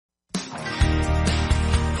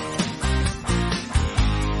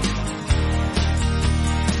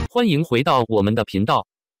欢迎回到我们的频道。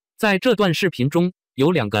在这段视频中，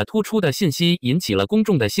有2个突出的信息引起了公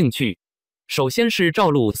众的兴趣。首先是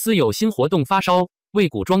赵露思有新活动发烧，为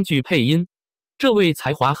古装剧配音。这位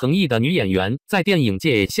才华横溢的女演员在电影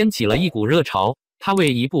界掀起了一股热潮，她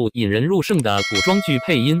为一部引人入胜的古装剧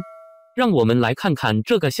配音。让我们来看看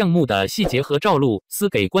这个项目的细节和赵露思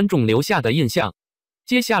给观众留下的印象。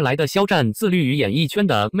接下来的肖战自律于演艺圈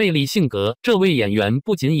的魅力性格，这位演员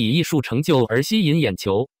不仅以艺术成就而吸引眼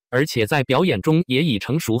球，而且在表演中也以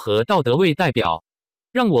成熟和道德为代表。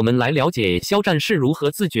让我们来了解肖战是如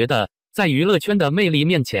何自觉的在娱乐圈的魅力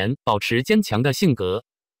面前保持坚强的性格。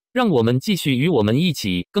让我们继续与我们一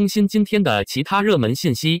起更新今天的其他热门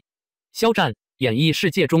信息。肖战，演艺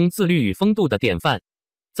世界中自律与风度的典范。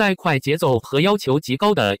在快节奏和要求极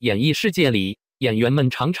高的演艺世界里，演员们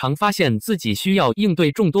常常发现自己需要应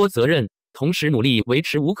对众多责任，同时努力维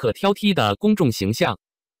持无可挑剔的公众形象。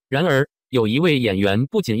然而，有一位演员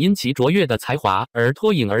不仅因其卓越的才华而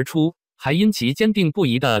脱颖而出，还因其坚定不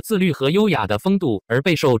移的自律和优雅的风度而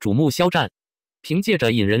备受瞩目。肖战凭借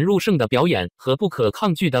着引人入胜的表演和不可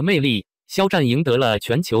抗拒的魅力，肖战赢得了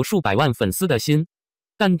全球数百万粉丝的心。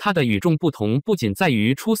但他的与众不同不仅在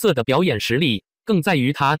于出色的表演实力，更在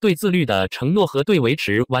于他对自律的承诺和对维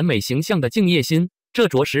持完美形象的敬业心，这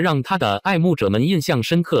着实让他的爱慕者们印象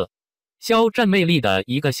深刻。肖战魅力的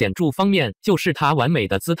一个显著方面就是他完美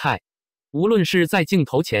的姿态，无论是在镜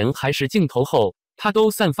头前还是镜头后，他都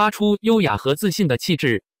散发出优雅和自信的气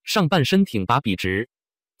质，上半身挺拔笔直。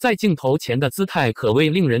在镜头前的姿态可谓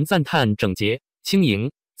令人赞叹，整洁、轻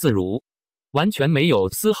盈、自如，完全没有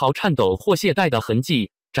丝毫颤抖或懈怠的痕迹，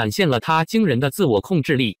展现了他惊人的自我控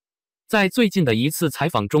制力。在最近的一次采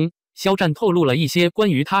访中，肖战透露了一些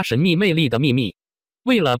关于他神秘魅力的秘密。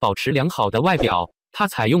为了保持良好的外表，他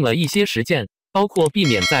采用了一些实践，包括避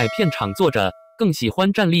免在片场坐着，更喜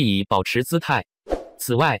欢站立以保持姿态。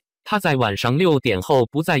此外，他在晚上6点后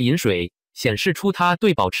不再饮水，显示出他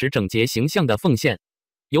对保持整洁形象的奉献。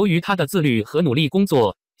由于他的自律和努力工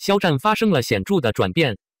作，肖战发生了显著的转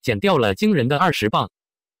变，减掉了惊人的20磅。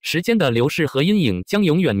时间的流逝和阴影将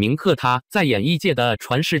永远铭刻他在演艺界的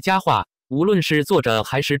传世佳话。无论是坐着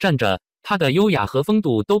还是站着，他的优雅和风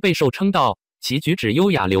度都备受称道，其举止优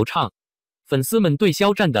雅流畅。粉丝们对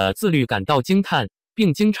肖战的自律感到惊叹，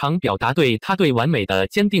并经常表达对他对完美的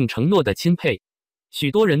坚定承诺的钦佩。许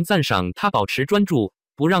多人赞赏他保持专注，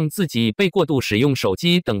不让自己被过度使用手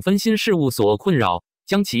机等分心事物所困扰，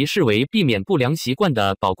将其视为避免不良习惯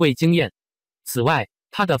的宝贵经验。此外，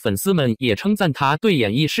他的粉丝们也称赞他对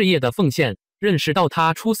演艺事业的奉献，认识到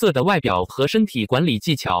他出色的外表和身体管理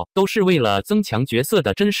技巧都是为了增强角色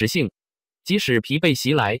的真实性。即使疲惫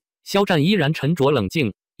袭来，肖战依然沉着冷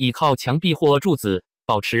静，倚靠墙壁或柱子，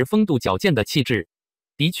保持风度矫健的气质。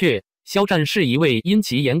的确，肖战是一位因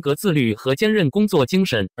其严格自律和坚韧工作精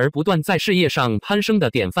神而不断在事业上攀升的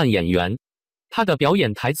典范演员。他的表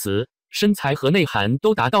演台词、身材和内涵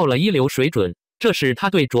都达到了一流水准，这是他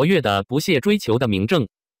对卓越的不懈追求的明证。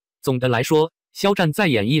总的来说，肖战在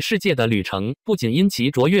演艺世界的旅程不仅因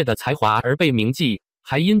其卓越的才华而被铭记，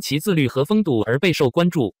还因其自律和风度而备受关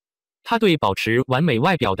注。他对保持完美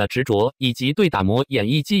外表的执着，以及对打磨演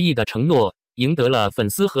艺技艺的承诺，赢得了粉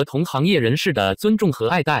丝和同行业人士的尊重和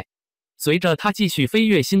爱戴。随着他继续飞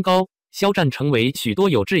跃新高，肖战成为许多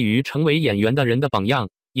有志于成为演员的人的榜样，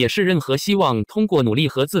也是任何希望通过努力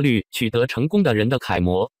和自律取得成功的人的楷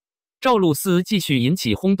模。赵露思继续引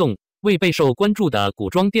起轰动，为备受关注的古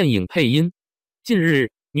装电影配音。近日，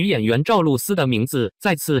女演员赵露思的名字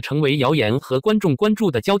再次成为谣言和观众关注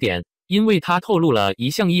的焦点，因为她透露了一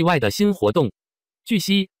项意外的新活动。据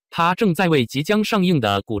悉，她正在为即将上映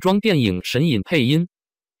的古装电影《神隐》配音，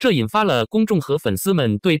这引发了公众和粉丝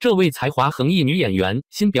们对这位才华横溢女演员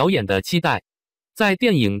新表演的期待。在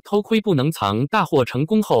电影《偷窥不能藏》大获成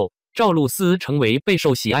功后，赵露思成为备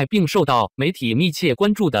受喜爱并受到媒体密切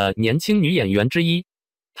关注的年轻女演员之一。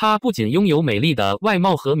她不仅拥有美丽的外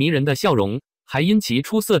貌和迷人的笑容，还因其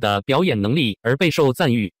出色的表演能力而备受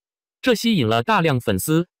赞誉，这吸引了大量粉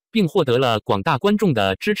丝，并获得了广大观众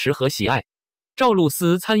的支持和喜爱。赵露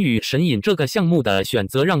思参与《神隐》这个项目的选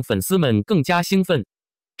择让粉丝们更加兴奋。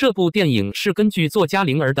这部电影是根据作家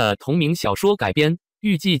灵儿的同名小说改编，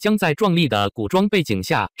预计将在壮丽的古装背景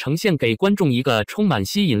下呈现给观众一个充满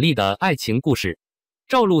吸引力的爱情故事。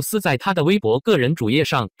赵露思在她的微博个人主页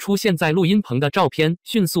上出现在录音棚的照片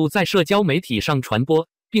迅速在社交媒体上传播，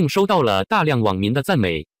并收到了大量网民的赞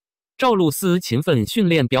美。赵露思勤奋训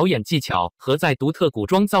练表演技巧和在独特古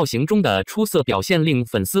装造型中的出色表现令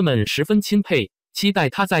粉丝们十分钦佩，期待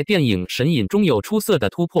她在电影《神隐》中有出色的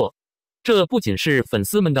突破。这不仅是粉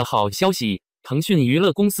丝们的好消息，腾讯娱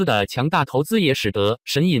乐公司的强大投资也使得《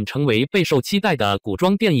神隐》成为备受期待的古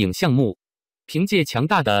装电影项目。凭借强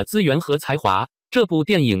大的资源和才华，这部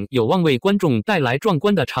电影有望为观众带来壮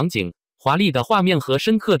观的场景、华丽的画面和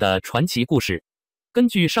深刻的传奇故事。根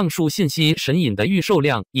据上述信息，《神隐》的预售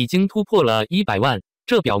量已经突破了100万，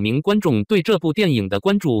这表明观众对这部电影的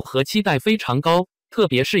关注和期待非常高。特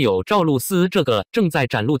别是有赵露思这个正在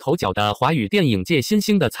崭露头角的华语电影界新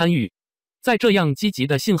星的参与，在这样积极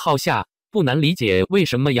的信号下，不难理解为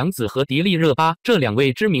什么杨紫和迪丽热巴这2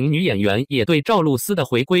位知名女演员也对赵露思的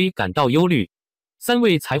回归感到忧虑。3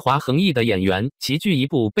位才华横溢的演员齐聚一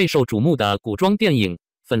部备受瞩目的古装电影，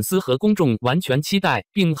粉丝和公众完全期待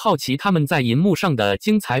并好奇他们在银幕上的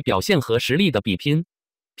精彩表现和实力的比拼。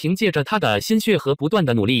凭借着她的心血和不断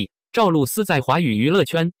的努力，赵露思在华语娱乐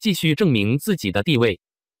圈继续证明自己的地位。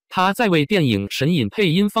她在为电影《神隐》配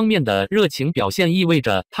音方面的热情表现，意味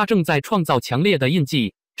着她正在创造强烈的印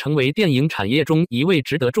记，成为电影产业中一位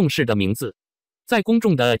值得重视的名字。在公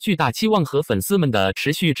众的巨大期望和粉丝们的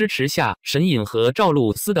持续支持下，《神隐》和赵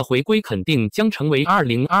露思的回归肯定将成为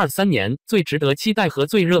2023年最值得期待和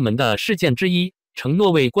最热门的事件之一，承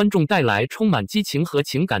诺为观众带来充满激情和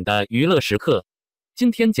情感的娱乐时刻。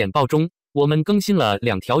今天简报中，我们更新了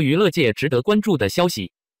2条娱乐界值得关注的消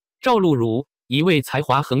息。赵露如，一位才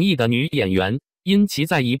华横溢的女演员，因其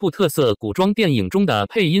在一部特色古装电影中的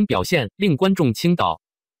配音表现令观众倾倒。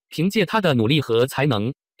凭借她的努力和才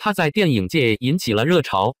能，她在电影界引起了热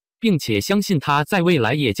潮，并且相信她在未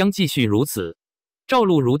来也将继续如此。赵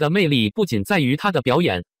露如的魅力不仅在于她的表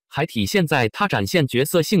演，还体现在她展现角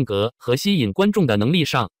色性格和吸引观众的能力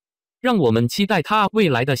上。让我们期待她未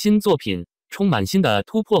来的新作品，充满新的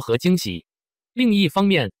突破和惊喜。另一方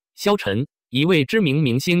面，萧晨，一位知名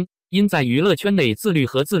明星，因在娱乐圈内自律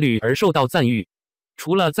而受到赞誉。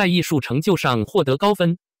除了在艺术成就上获得高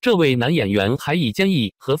分，这位男演员还以坚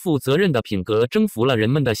毅和负责任的品格征服了人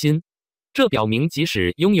们的心。这表明即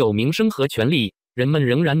使拥有名声和权力，人们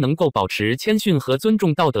仍然能够保持谦逊和尊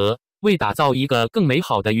重道德，为打造一个更美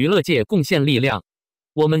好的娱乐界贡献力量。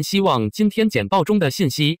我们希望今天简报中的信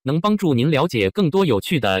息能帮助您了解更多有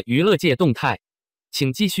趣的娱乐界动态。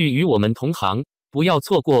请继续与我们同行，不要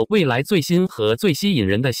错过未来最新和最吸引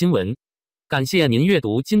人的新闻。感谢您阅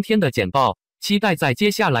读今天的简报，期待在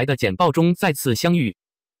接下来的简报中再次相遇。